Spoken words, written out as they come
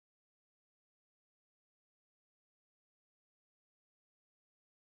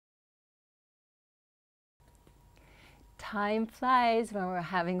Time flies when we're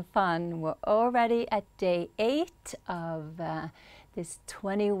having fun. We're already at day 8 of this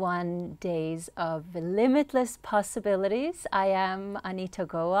 21 days of limitless possibilities. I am Anita,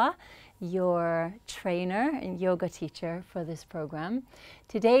 your trainer and yoga teacher for this program.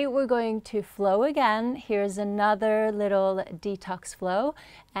 Today we're going to flow again. Here's another little detox flow,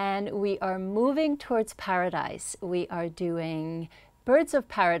 and we are moving towards paradise. We are doing birds of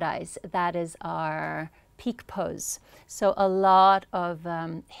paradise. That is our peak pose. So a lot of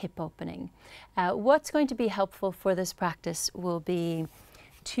hip opening. What's going to be helpful for this practice will be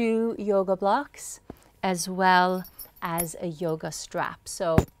 2 yoga blocks as well as a yoga strap.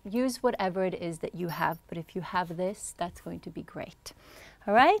 So use whatever it is that you have, but if you have this, that's going to be great.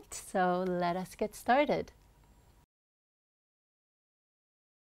 All right, so let us get started.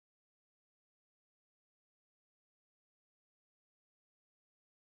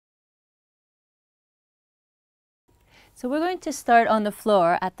 So we're going to start on the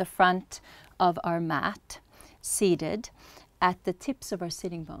floor at the front of our mat, seated at the tips of our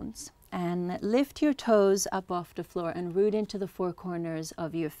sitting bones. And lift your toes up off the floor and root into the 4 corners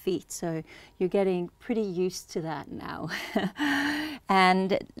of your feet. So you're getting pretty used to that now.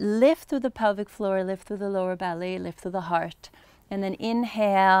 And lift through the pelvic floor, lift through the lower belly, lift through the heart. And then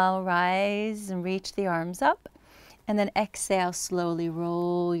inhale, rise and reach the arms up. And then exhale, slowly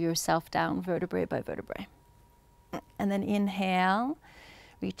roll yourself down vertebrae by vertebrae. And then inhale,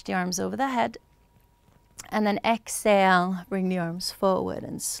 reach the arms over the head. And then exhale, bring the arms forward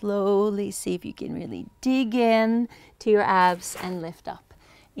and slowly see if you can really dig in to your abs and lift up.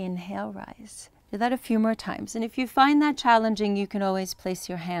 Inhale, rise. Do that a few more times. And if you find that challenging, you can always place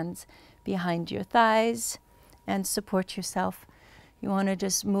your hands behind your thighs and support yourself. You want to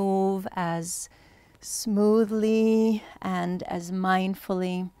just move as smoothly and as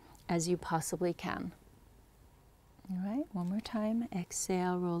mindfully as you possibly can. All right, one more time.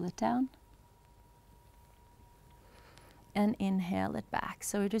 Exhale, roll it down. And inhale it back.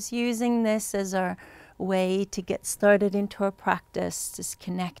 So we're just using this as our way to get started into our practice, just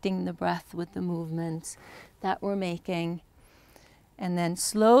connecting the breath with the movements that we're making. And then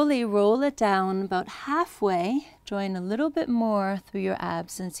slowly roll it down about halfway. Join a little bit more through your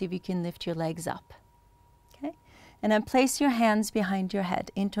abs and see if you can lift your legs up. Okay? And then place your hands behind your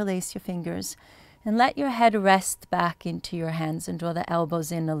head. Interlace your fingers. And let your head rest back into your hands and draw the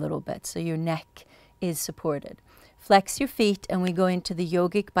elbows in a little bit so your neck is supported. Flex your feet and we go into the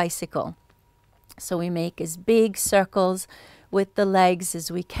yogic bicycle. So we make as big circles with the legs as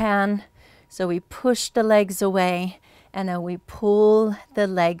we can. So we push the legs away and then we pull the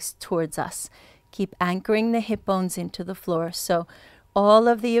legs towards us. Keep anchoring the hip bones into the floor. So all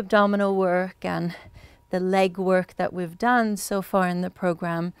of the abdominal work and the leg work that we've done so far in the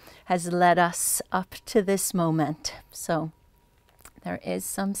program has led us up to this moment. So there is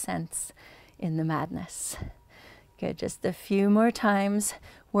some sense in the madness. Good, just a few more times,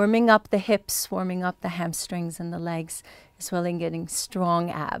 warming up the hips, warming up the hamstrings and the legs, as well as getting strong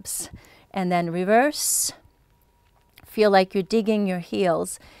abs. And then reverse. Feel like you're digging your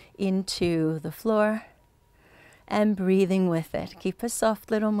heels into the floor and breathing with it. Keep a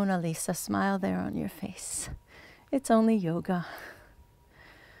soft little Mona Lisa smile there on your face. It's only yoga.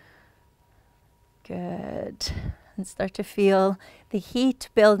 Good. And start to feel the heat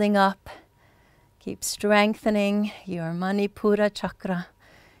building up. Keep strengthening your Manipura chakra,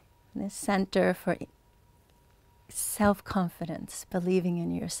 the center for self-confidence, believing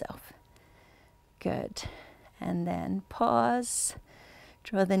in yourself. Good. And then pause,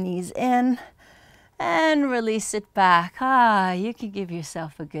 draw the knees in, and release it back. You can give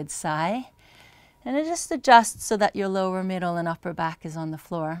yourself a good sigh. And then just adjust so that your lower, middle, and upper back is on the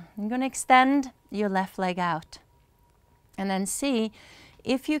floor. I'm going to extend your left leg out. And then see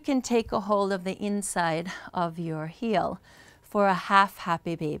if you can take a hold of the inside of your heel for a half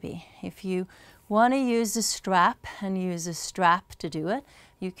happy baby. If you want to use a strap and use a strap to do it,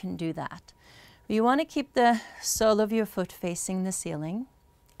 you can do that. You want to keep the sole of your foot facing the ceiling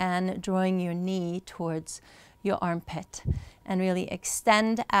and drawing your knee towards your armpit and really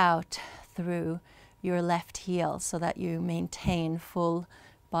extend out through your left heel so that you maintain full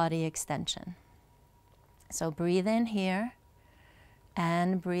body extension. So breathe in here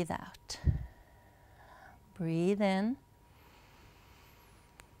and breathe out. Breathe in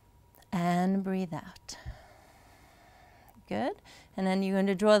and breathe out. Good. And then you're going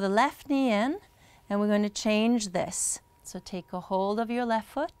to draw the left knee in and we're going to change this. So take a hold of your left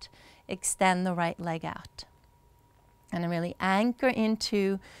foot, extend the right leg out. And really anchor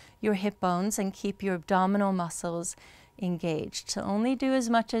into your hip bones and keep your abdominal muscles engaged. So only do as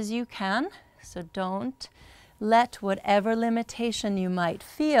much as you can. So don't let whatever limitation you might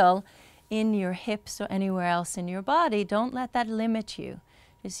feel in your hips or anywhere else in your body, don't let that limit you.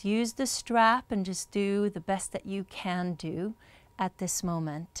 Just use the strap and just do the best that you can do at this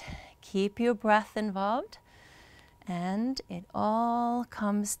moment. Keep your breath involved, and it all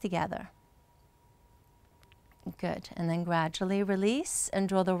comes together. Good. And then gradually release and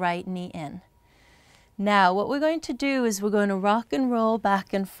draw the right knee in. Now, what we're going to do is we're going to rock and roll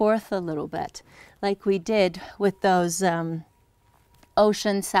back and forth a little bit, like we did with those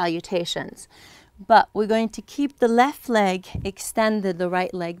ocean salutations. But we're going to keep the left leg extended, the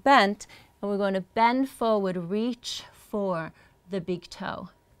right leg bent, and we're going to bend forward, reach for the big toe.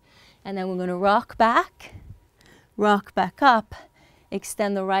 And then we're going to rock back up,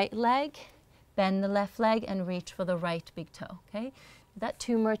 extend the right leg, bend the left leg, and reach for the right big toe, okay? Do that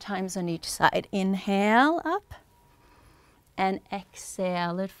 2 more times on each side. Inhale up, and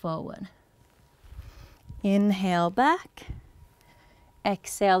exhale it forward. Inhale back,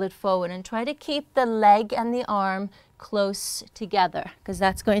 exhale it forward, and try to keep the leg and the arm close together, because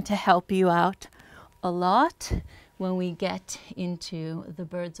that's going to help you out a lot when we get into the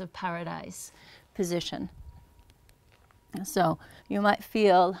birds of paradise position. So you might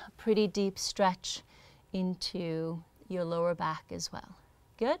feel a pretty deep stretch into your lower back as well.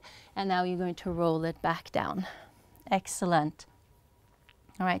 Good. And now you're going to roll it back down. Excellent.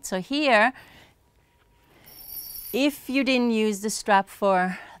 All right, so here, if you didn't use the strap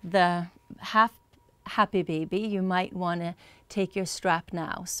for the half happy baby, you might want to take your strap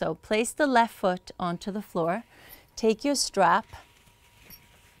now. So place the left foot onto the floor, take your strap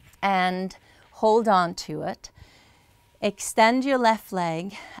and hold on to it. Extend your left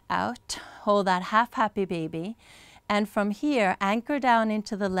leg out, hold that half happy baby, and from here, anchor down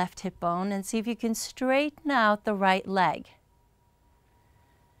into the left hip bone and see if you can straighten out the right leg.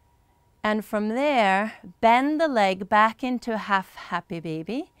 And from there, bend the leg back into a half happy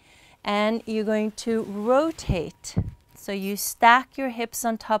baby, and you're going to rotate. So you stack your hips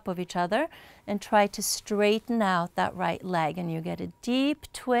on top of each other and try to straighten out that right leg, and you get a deep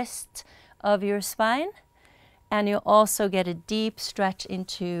twist of your spine, and you'll also get a deep stretch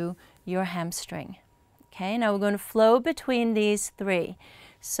into your hamstring. Okay, now we're going to flow between these 3.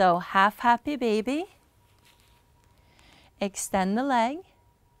 So half happy baby, extend the leg,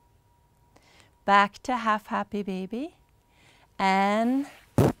 back to half happy baby, and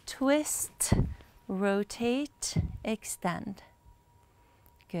twist, rotate, extend.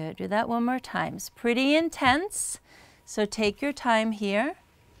 Good. Do that 1 more time. It's pretty intense, so take your time here.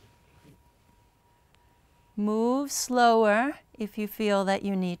 Move slower if you feel that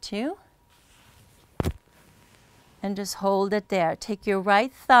you need to. And just hold it there. Take your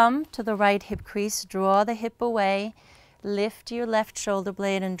right thumb to the right hip crease, draw the hip away, lift your left shoulder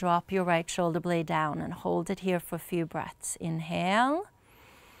blade and drop your right shoulder blade down, and hold it here for a few breaths. Inhale.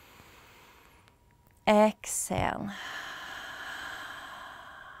 Exhale.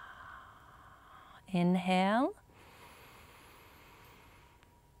 Inhale.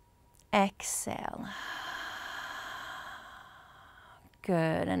 Exhale.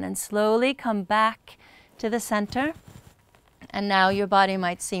 Good. And then slowly come back to the center. And now your body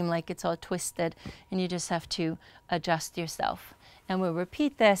might seem like it's all twisted, and you just have to adjust yourself. And we'll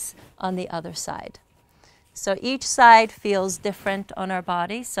repeat this on the other side. So each side feels different on our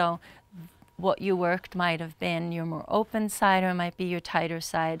body. So what you worked might have been your more open side, or it might be your tighter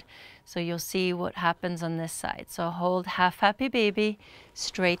side. So you'll see what happens on this side. So hold half happy baby,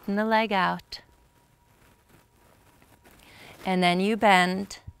 straighten the leg out. And then you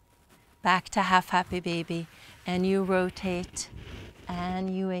bend back to half happy baby, and you rotate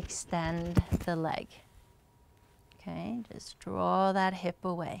and you extend the leg. Okay, just draw that hip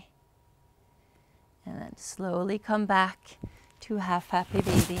away. And then slowly come back to half happy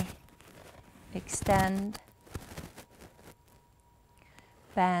baby. Extend,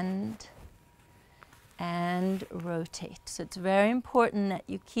 bend, and rotate. So it's very important that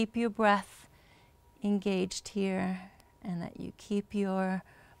you keep your breath engaged here, and that you keep your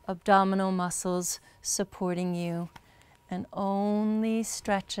abdominal muscles supporting you, and only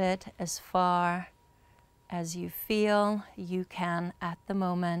stretch it as far as you feel you can at the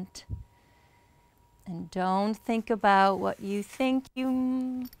moment. And don't think about what you think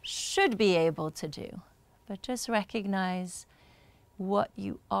you should be able to do, but just recognize what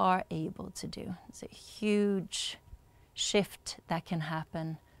you are able to do. It's a huge shift that can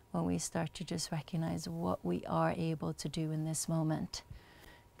happen when we start to just recognize what we are able to do in this moment,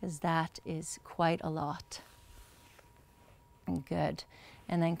 because that is quite a lot. Good.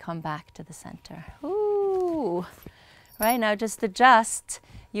 And then come back to the center. Ooh. Right, now just adjust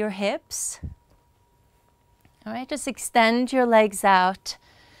your hips. All right, just extend your legs out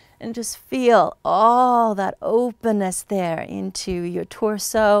and just feel all that openness there into your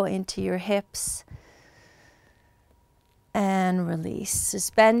torso, into your hips. And release.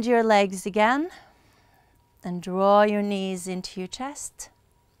 Suspend your legs again and draw your knees into your chest.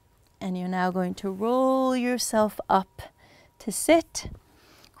 And you're now going to roll yourself up to sit.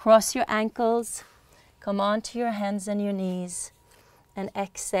 Cross your ankles. Come onto your hands and your knees and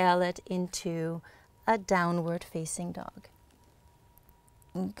exhale it into a downward facing dog.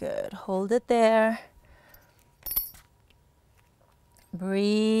 Good. Hold it there.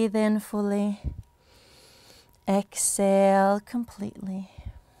 Breathe in fully. Exhale completely.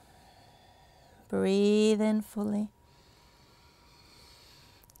 Breathe in fully.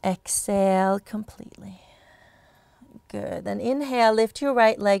 Exhale completely. Good. Then inhale, lift your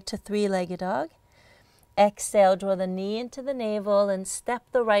right leg to three-legged dog. Exhale, draw the knee into the navel and step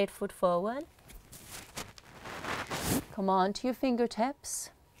the right foot forward. Come on to your fingertips.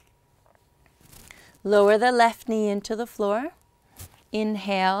 Lower the left knee into the floor.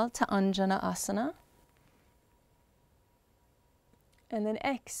 Inhale to Anjaneyasana. And then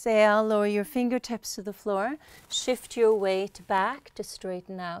exhale, lower your fingertips to the floor. Shift your weight back to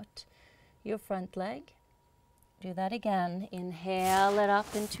straighten out your front leg. Do that again. Inhale it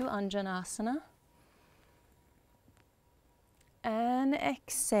up into Anjaneyasana. And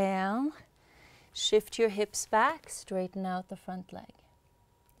exhale. Shift your hips back, straighten out the front leg.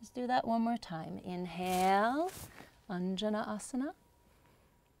 Let's do that one more time. Inhale, Anjaneyasana.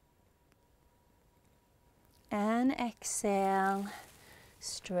 And exhale,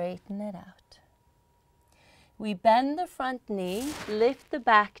 straighten it out. We bend the front knee, lift the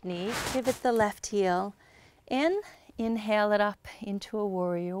back knee, pivot the left heel in, inhale it up into a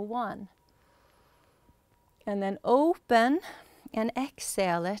warrior one. And then open and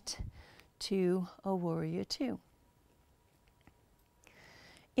exhale it to a warrior two.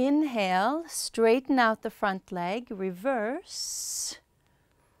 Inhale, straighten out the front leg, reverse.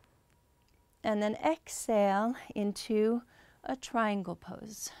 And then exhale into a triangle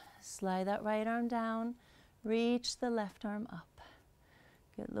pose. Slide that right arm down, reach the left arm up.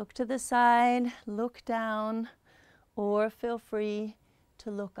 Good. Look to the side, look down, or feel free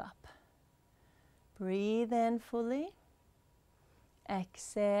to look up. Breathe in fully.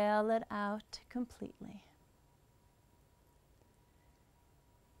 Exhale it out completely.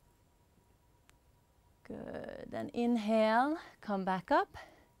 Good. Then inhale, come back up.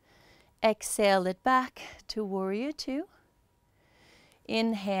 Exhale it back to warrior two.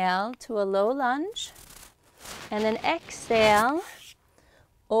 Inhale to a low lunge. And then exhale,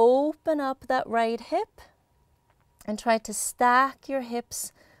 open up that right hip and try to stack your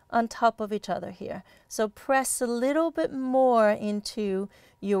hips on top of each other here. So press a little bit more into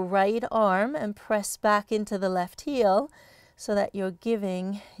your right arm and press back into the left heel so that you're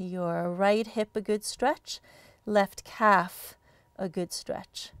giving your right hip a good stretch, left calf a good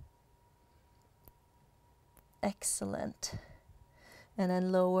stretch. Excellent. And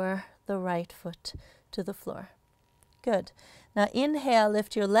then lower the right foot to the floor. Good. Now inhale,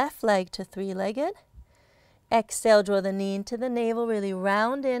 lift your left leg to three-legged. Exhale, draw the knee into the navel, really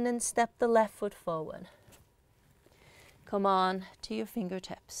round in and step the left foot forward. Come on to your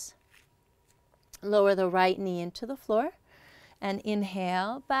fingertips. Lower the right knee into the floor and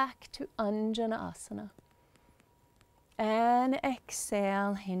inhale back to Anjaneyasana. And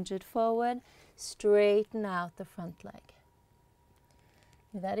exhale, hinge it forward, straighten out the front leg.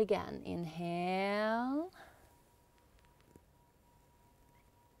 Do that again. Inhale.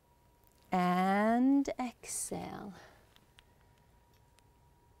 And exhale.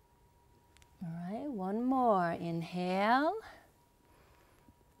 All right, one more. Inhale.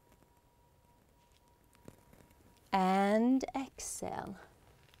 And exhale.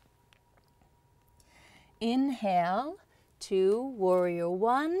 Inhale to warrior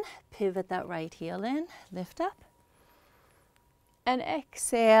one. Pivot that right heel in. Lift up. And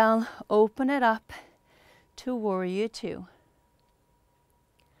exhale, open it up to warrior two.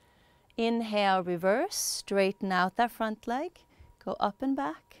 Inhale, reverse, straighten out that front leg, go up and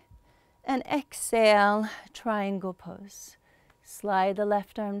back. And exhale, triangle pose. Slide the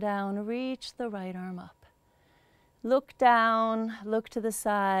left arm down, reach the right arm up. Look down, look to the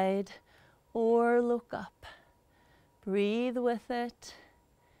side, or look up. Breathe with it,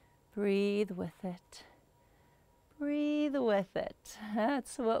 breathe with it. Breathe with it.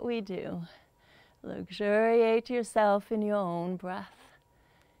 That's what we do. Luxuriate yourself in your own breath.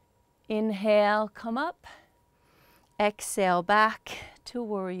 Inhale, come up. Exhale, back to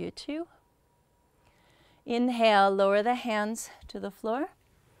warrior two. Inhale, lower the hands to the floor.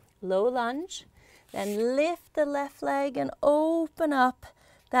 Low lunge. Then lift the left leg and open up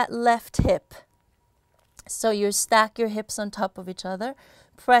that left hip. So you stack your hips on top of each other.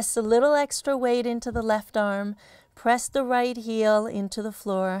 Press a little extra weight into the left arm. Press the right heel into the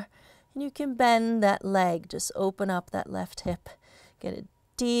floor. And you can bend that leg. Just open up that left hip. Get a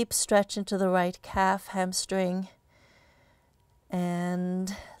deep stretch into the right calf, hamstring,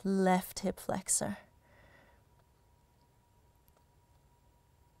 and left hip flexor.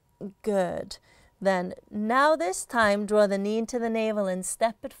 Good. Then now this time, draw the knee into the navel and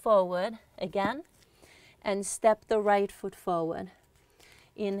step it forward again. And step the right foot forward.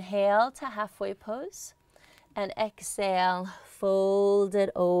 Inhale to halfway pose. And exhale, fold it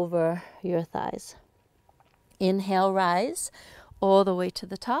over your thighs. Inhale, rise all the way to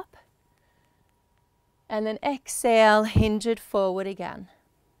the top. And then exhale, hinge it forward again.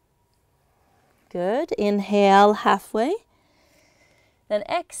 Good. Inhale, halfway. Then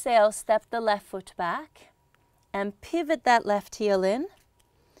exhale, step the left foot back and pivot that left heel in.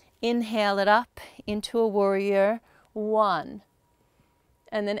 Inhale it up into a warrior one.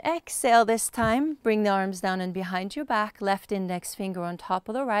 And then exhale this time, bring the arms down and behind your back, left index finger on top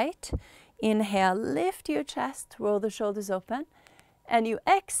of the right. Inhale, lift your chest, roll the shoulders open. And you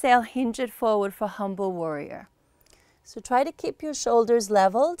exhale, hinge it forward for humble warrior. So try to keep your shoulders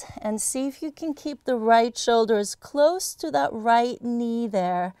leveled and see if you can keep the right shoulder as close to that right knee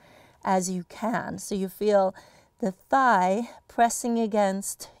there as you can. So you feel the thigh pressing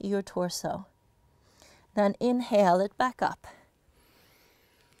against your torso. Then inhale it back up.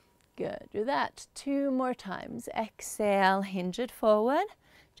 Good. Do that 2 more times. Exhale, hinge it forward.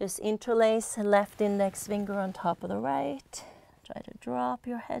 Just interlace left index finger on top of the right. Try to drop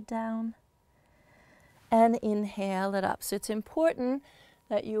your head down. And inhale it up. So it's important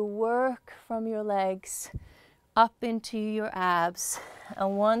that you work from your legs up into your abs.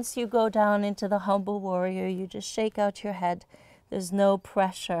 And once you go down into the humble warrior, you just shake out your head. There's no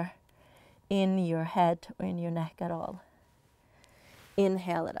pressure in your head or in your neck at all.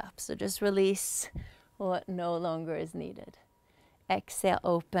 Inhale it up. So just release what no longer is needed. Exhale,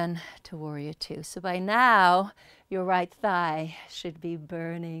 open to warrior two. So by now, your right thigh should be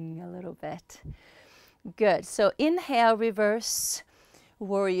burning a little bit. Good. So inhale, reverse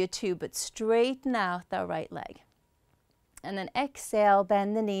warrior two, but straighten out that right leg. And then exhale,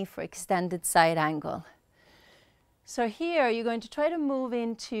 bend the knee for extended side angle. So here you're going to try to move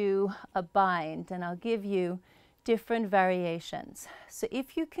into a bind, and I'll give you different variations. So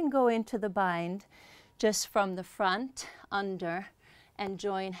if you can go into the bind just from the front, under, and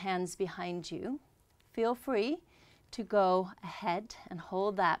join hands behind you, feel free to go ahead and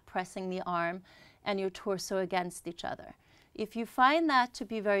hold that, pressing the arm and your torso against each other. If you find that to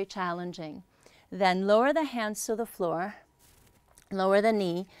be very challenging, then lower the hands to the floor, lower the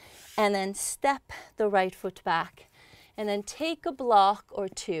knee, and then step the right foot back. And then take a block or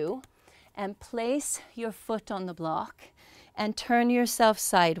two and place your foot on the block and turn yourself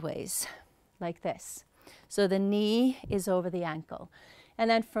sideways like this. So the knee is over the ankle. And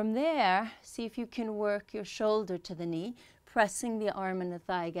then from there, see if you can work your shoulder to the knee, pressing the arm and the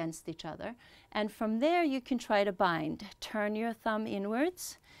thigh against each other. And from there, you can try to bind. Turn your thumb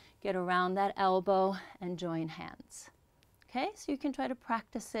inwards, get around that elbow, and join hands. Okay, so you can try to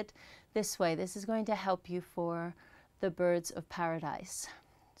practice it this way. This is going to help you for the birds of paradise.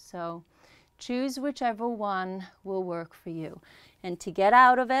 So choose whichever one will work for you. And to get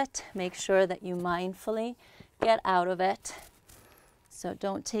out of it, make sure that you mindfully get out of it. So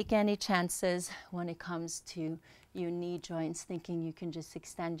don't take any chances when it comes to your knee joints, thinking you can just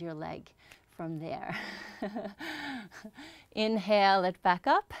extend your leg from there. Inhale it back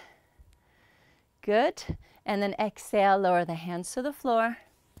up. Good. And then exhale, lower the hands to the floor.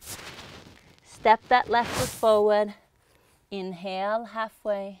 Step that left foot forward. Inhale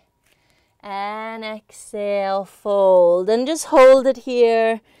halfway. And exhale, fold. And just hold it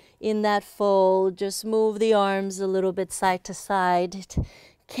here in that fold. Just move the arms a little bit side to side. It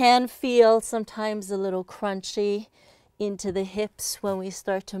can feel sometimes a little crunchy into the hips when we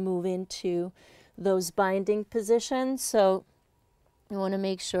start to move into those binding positions. So you want to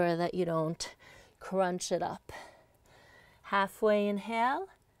make sure that you don't crunch it up. Halfway inhale.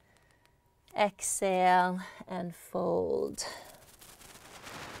 Exhale and fold.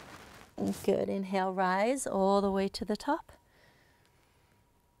 Good. Inhale, rise all the way to the top.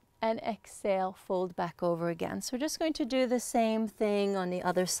 And exhale, fold back over again. So we're just going to do the same thing on the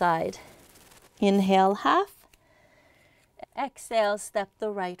other side. Inhale, half. Exhale, step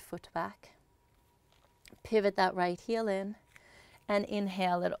the right foot back. Pivot that right heel in. And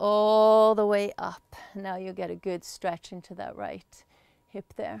inhale it all the way up. Now you'll get a good stretch into that right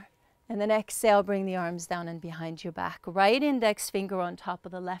hip there. And then exhale, bring the arms down and behind your back. Right index finger on top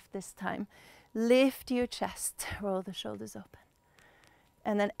of the left this time. Lift your chest, roll the shoulders open.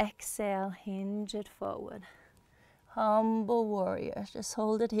 And then exhale, hinge it forward. Humble warrior. Just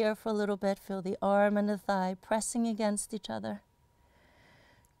hold it here for a little bit. Feel the arm and the thigh pressing against each other.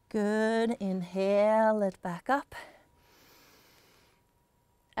 Good. Inhale it back up.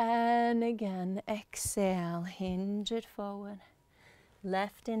 And again, exhale, hinge it forward.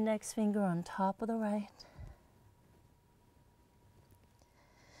 Left index finger on top of the right.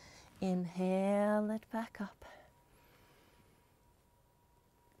 Inhale it back up.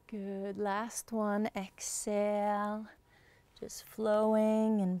 Good. Last one. Exhale. Just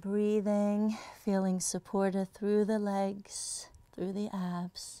flowing and breathing, feeling supported through the legs, through the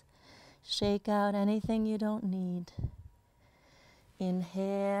abs. Shake out anything you don't need.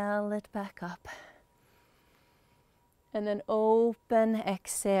 Inhale it back up. And then open,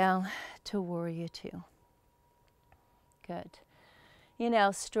 exhale to warrior two. Good.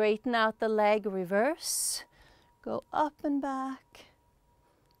 Inhale, straighten out the leg, reverse. Go up and back.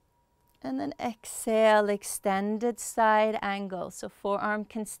 And then exhale, extended side angle. So forearm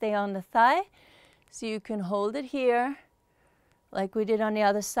can stay on the thigh. So you can hold it here, like we did on the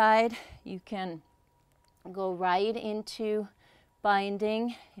other side. You can go right into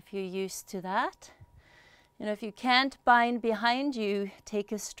binding if you're used to that. And if you can't bind behind you,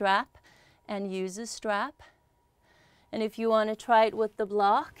 take a strap and use a strap. And if you want to try it with the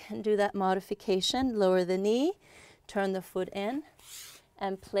block and do that modification, lower the knee, turn the foot in,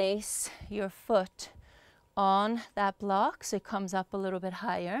 and place your foot on that block so it comes up a little bit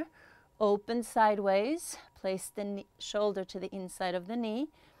higher. Open sideways, place the shoulder to the inside of the knee,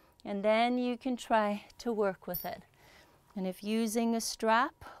 and then you can try to work with it. And if using a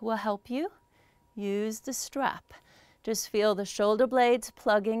strap will help you, use the strap. Just feel the shoulder blades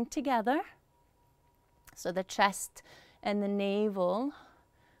plugging together so the chest and the navel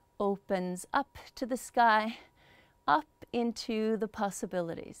opens up to the sky, up into the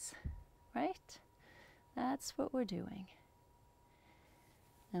possibilities, right? That's what we're doing.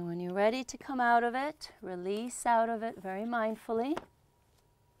 And when you're ready to come out of it, release out of it very mindfully.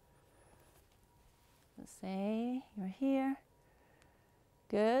 Say you're here.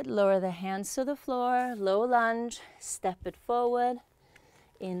 Good. Lower the hands to the floor, low lunge, step it forward.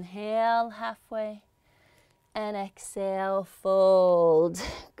 Inhale halfway and exhale, fold.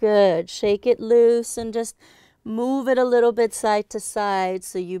 Good. Shake it loose and just move it a little bit side to side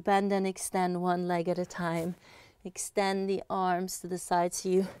so you bend and extend one leg at a time. Extend the arms to the side so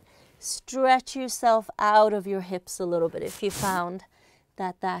you stretch yourself out of your hips a little bit if you found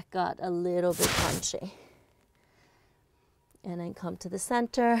that got a little bit punchy. And then come to the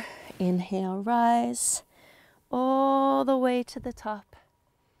center. Inhale, rise all the way to the top.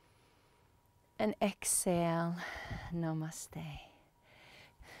 And exhale, namaste.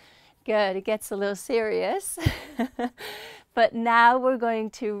 Good, it gets a little serious. But now we're going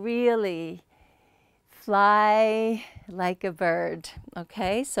to really fly like a bird,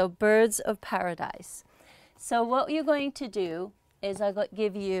 okay? So birds of paradise. So what you're going to do is I'll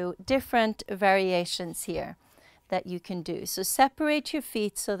give you different variations here that you can do. So separate your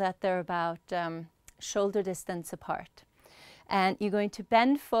feet so that they're about shoulder distance apart. And you're going to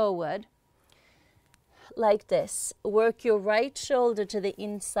bend forward like this. Work your right shoulder to the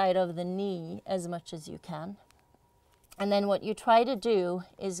inside of the knee as much as you can. And then what you try to do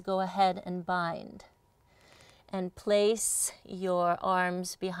is go ahead and bind and place your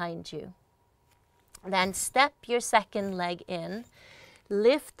arms behind you. Then step your second leg in,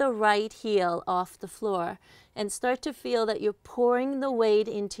 lift the right heel off the floor, and start to feel that you're pouring the weight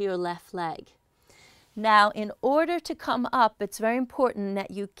into your left leg. Now, in order to come up, it's very important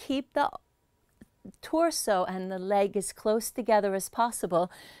that you keep the torso and the leg as close together as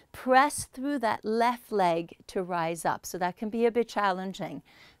possible. Press through that left leg to rise up. So that can be a bit challenging,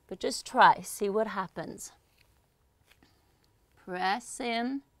 but just try, see what happens. Press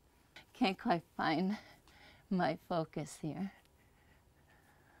in. Can't quite find my focus here.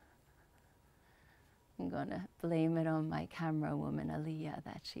 I'm gonna blame it on my camera woman, Aliyah,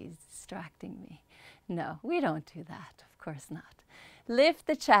 that she's distracting me. No, we don't do that, of course not. Lift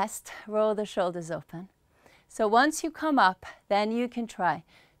the chest, roll the shoulders open. So once you come up, then you can try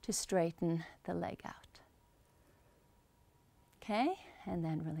to straighten the leg out. Okay, and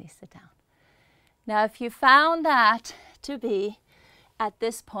then release it down. Now, if you found that to be, at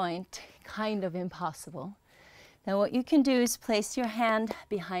this point, kind of impossible, then what you can do is place your hand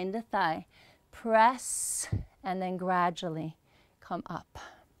behind the thigh, press, and then gradually come up.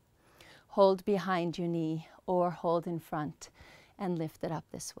 Hold behind your knee or hold in front and lift it up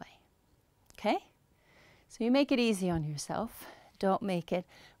this way. okay? So you make it easy on yourself. Don't make it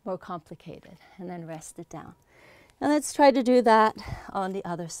more complicated. And then rest it down. And let's try to do that on the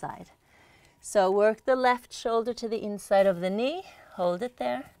other side. So work the left shoulder to the inside of the knee. Hold it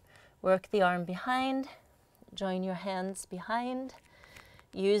there. Work the arm behind. Join your hands behind.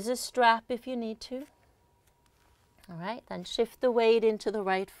 Use a strap if you need to. All right, then shift the weight into the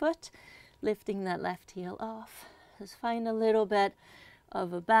right foot, lifting that left heel off. Just find a little bit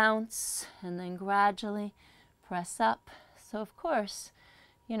of a bounce and then gradually press up. So of course,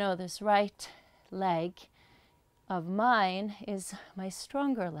 you know, this right leg of mine is my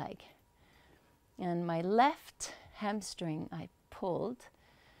stronger leg. And my left hamstring I pulled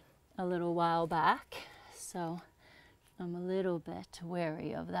a little while back. So I'm a little bit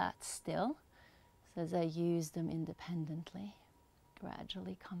wary of that still. So as I use them independently,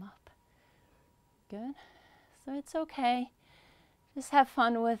 gradually come up. Good. So it's okay. Just have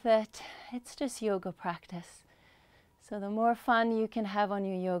fun with it. It's just yoga practice. So the more fun you can have on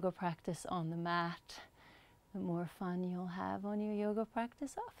your yoga practice on the mat, the more fun you'll have on your yoga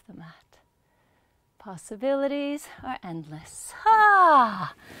practice off the mat. Possibilities are endless.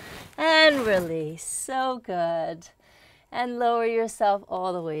 Ah! And release. So good. And lower yourself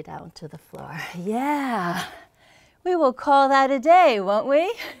all the way down to the floor. Yeah. We will call that a day, won't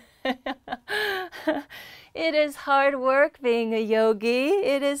we? It is hard work being a yogi.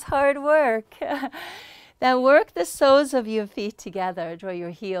 It is hard work. Then work the soles of your feet together. Draw your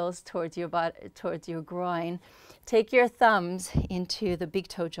heels towards your body, towards your groin. Take your thumbs into the big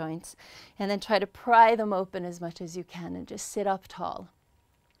toe joints and then try to pry them open as much as you can and just sit up tall.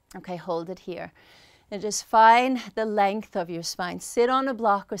 Okay, hold it here. And just find the length of your spine. Sit on a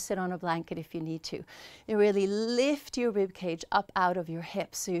block or sit on a blanket if you need to. And really lift your rib cage up out of your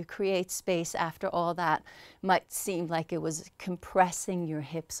hips so you create space after all that might seem like it was compressing your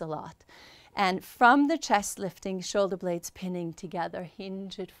hips a lot. And from the chest lifting, shoulder blades pinning together,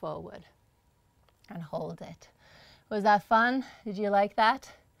 hinge it forward and hold it. Was that fun? Did you like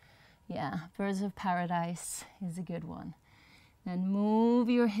that? Yeah, Birds of Paradise is a good one. Then move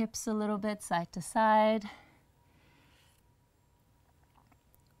your hips a little bit side to side.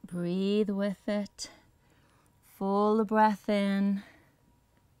 Breathe with it. Full breath in.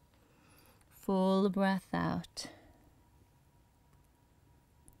 Full breath out.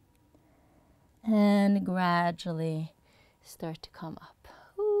 And gradually start to come up.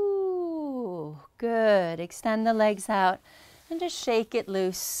 Ooh, good. Extend the legs out and just shake it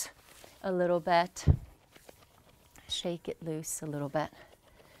loose a little bit. Shake it loose a little bit.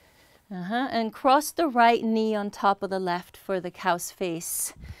 And cross the right knee on top of the left for the cow's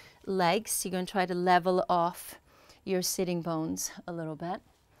face legs. You're going to try to level off your sitting bones a little bit.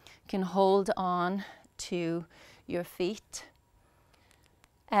 You can hold on to your feet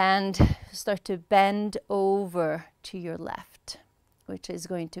and start to bend over to your left, which is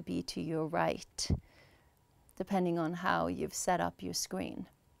going to be to your right, depending on how you've set up your screen.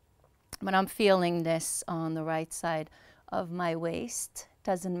 But I'm feeling this on the right side of my waist.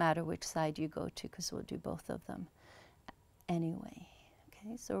 Doesn't matter which side you go to because we'll do both of them anyway.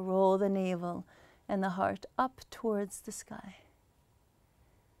 Okay, so roll the navel and the heart up towards the sky.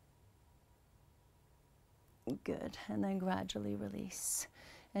 Good, and then gradually release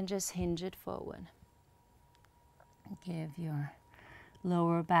and just hinge it forward. Give your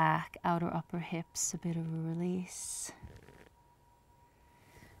lower back, outer upper hips a bit of a release.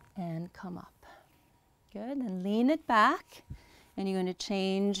 And come up. Good, and lean it back, and you're going to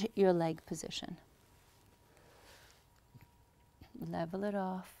change your leg position. Level it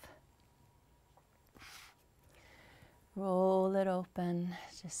off. Roll it open,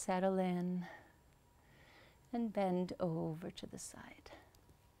 just settle in, and bend over to the side.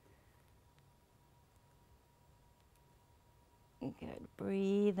 Good,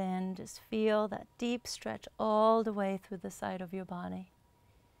 breathe in, just feel that deep stretch all the way through the side of your body.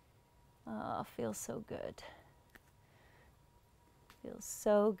 Oh, feels so good. Feels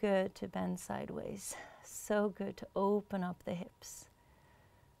so good to bend sideways. So good to open up the hips.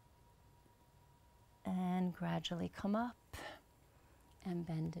 And gradually come up and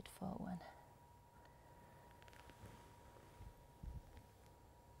bend it forward.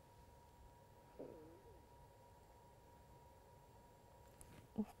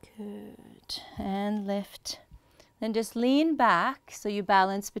 Good. And lift. Then just lean back so you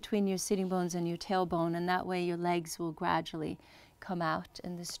balance between your sitting bones and your tailbone, and that way your legs will gradually come out,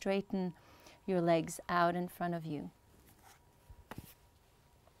 and then straighten your legs out in front of you.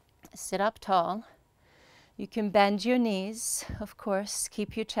 Sit up tall. You can bend your knees, of course,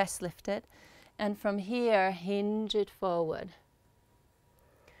 keep your chest lifted, and from here hinge it forward.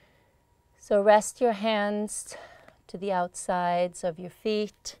 So rest your hands to the outsides of your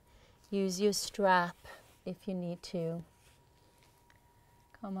feet. Use your strap if you need to.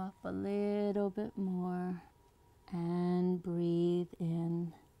 Come up a little bit more and breathe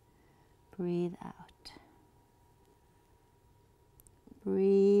in, breathe out.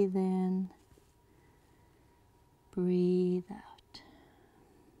 Breathe in, breathe out.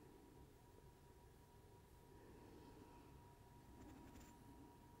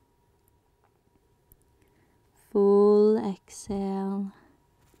 Full exhale,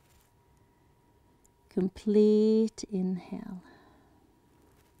 complete inhale.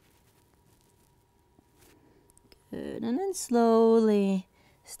 Good, and then slowly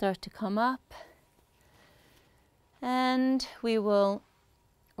start to come up, and we will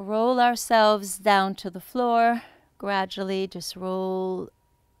roll ourselves down to the floor. Gradually just roll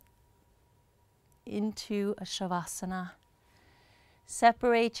into a shavasana.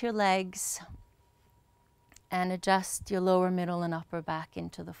 Separate your legs and adjust your lower, middle, and upper back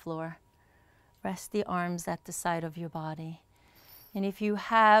into the floor. Rest the arms at the side of your body. And if you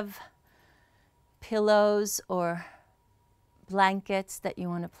have pillows or blankets that you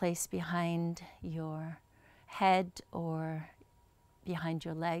want to place behind your head or behind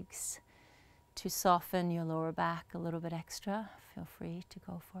your legs to soften your lower back a little bit extra, feel free to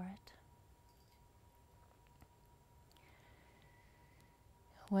go for it.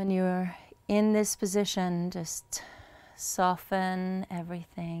 When you're in this position, just soften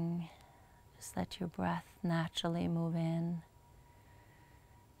everything. Just let your breath naturally move in,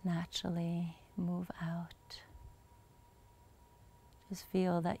 naturally move out. Just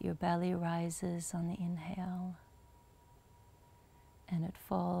feel that your belly rises on the inhale and it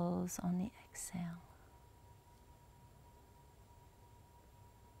falls on the exhale.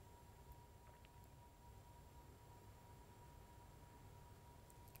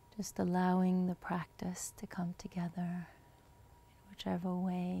 Just allowing the practice to come together in whichever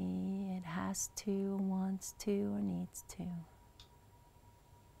way it has to, wants to, or needs to.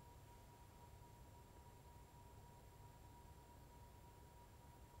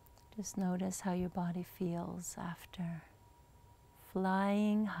 Just notice how your body feels after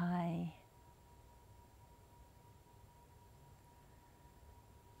flying high.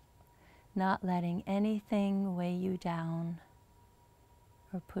 Not letting anything weigh you down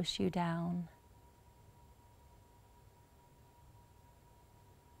or push you down.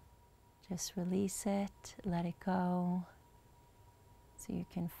 Just release it, let it go, so you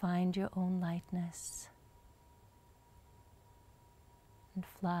can find your own lightness and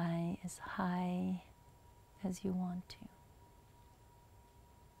fly as high as you want to.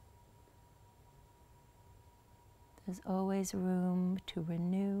 There's always room to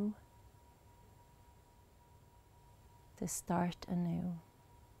renew, to start anew.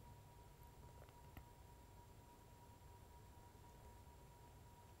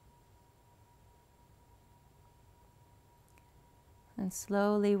 And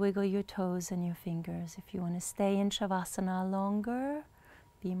slowly wiggle your toes and your fingers. If you want to stay in Shavasana longer,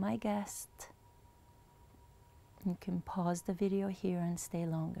 be my guest. You can pause the video here and stay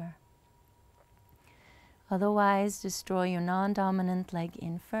longer. Otherwise, just draw your non-dominant leg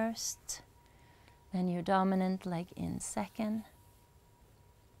in first, then your dominant leg in second.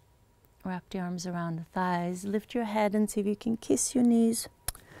 Wrap the arms around the thighs. Lift your head and see if you can kiss your knees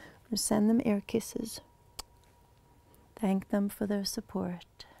or send them air kisses. Thank them for their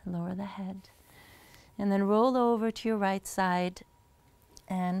support. Lower the head. And then roll over to your right side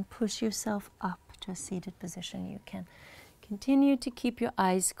and push yourself up to a seated position. You can continue to keep your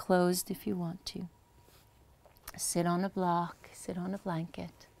eyes closed if you want to. Sit on a block, sit on a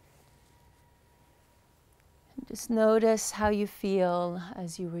blanket. And just notice how you feel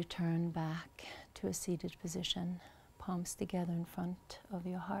as you return back to a seated position. Palms together in front of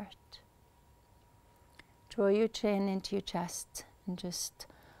your heart. Draw your chin into your chest and just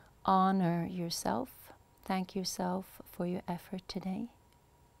honor yourself. Thank yourself for your effort today.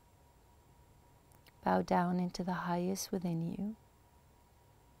 Bow down into the highest within you.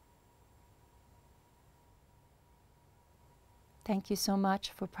 Thank you so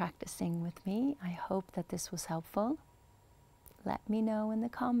much for practicing with me. I hope that this was helpful. Let me know in the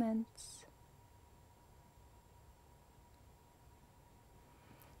comments.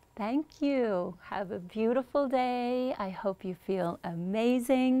 Thank you. Have a beautiful day. I hope you feel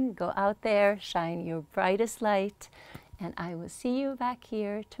amazing. Go out there, shine your brightest light, and I will see you back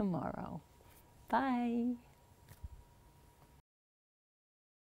here tomorrow. Bye.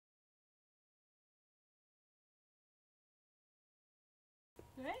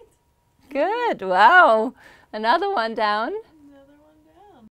 Great. Good. Wow. Another one down.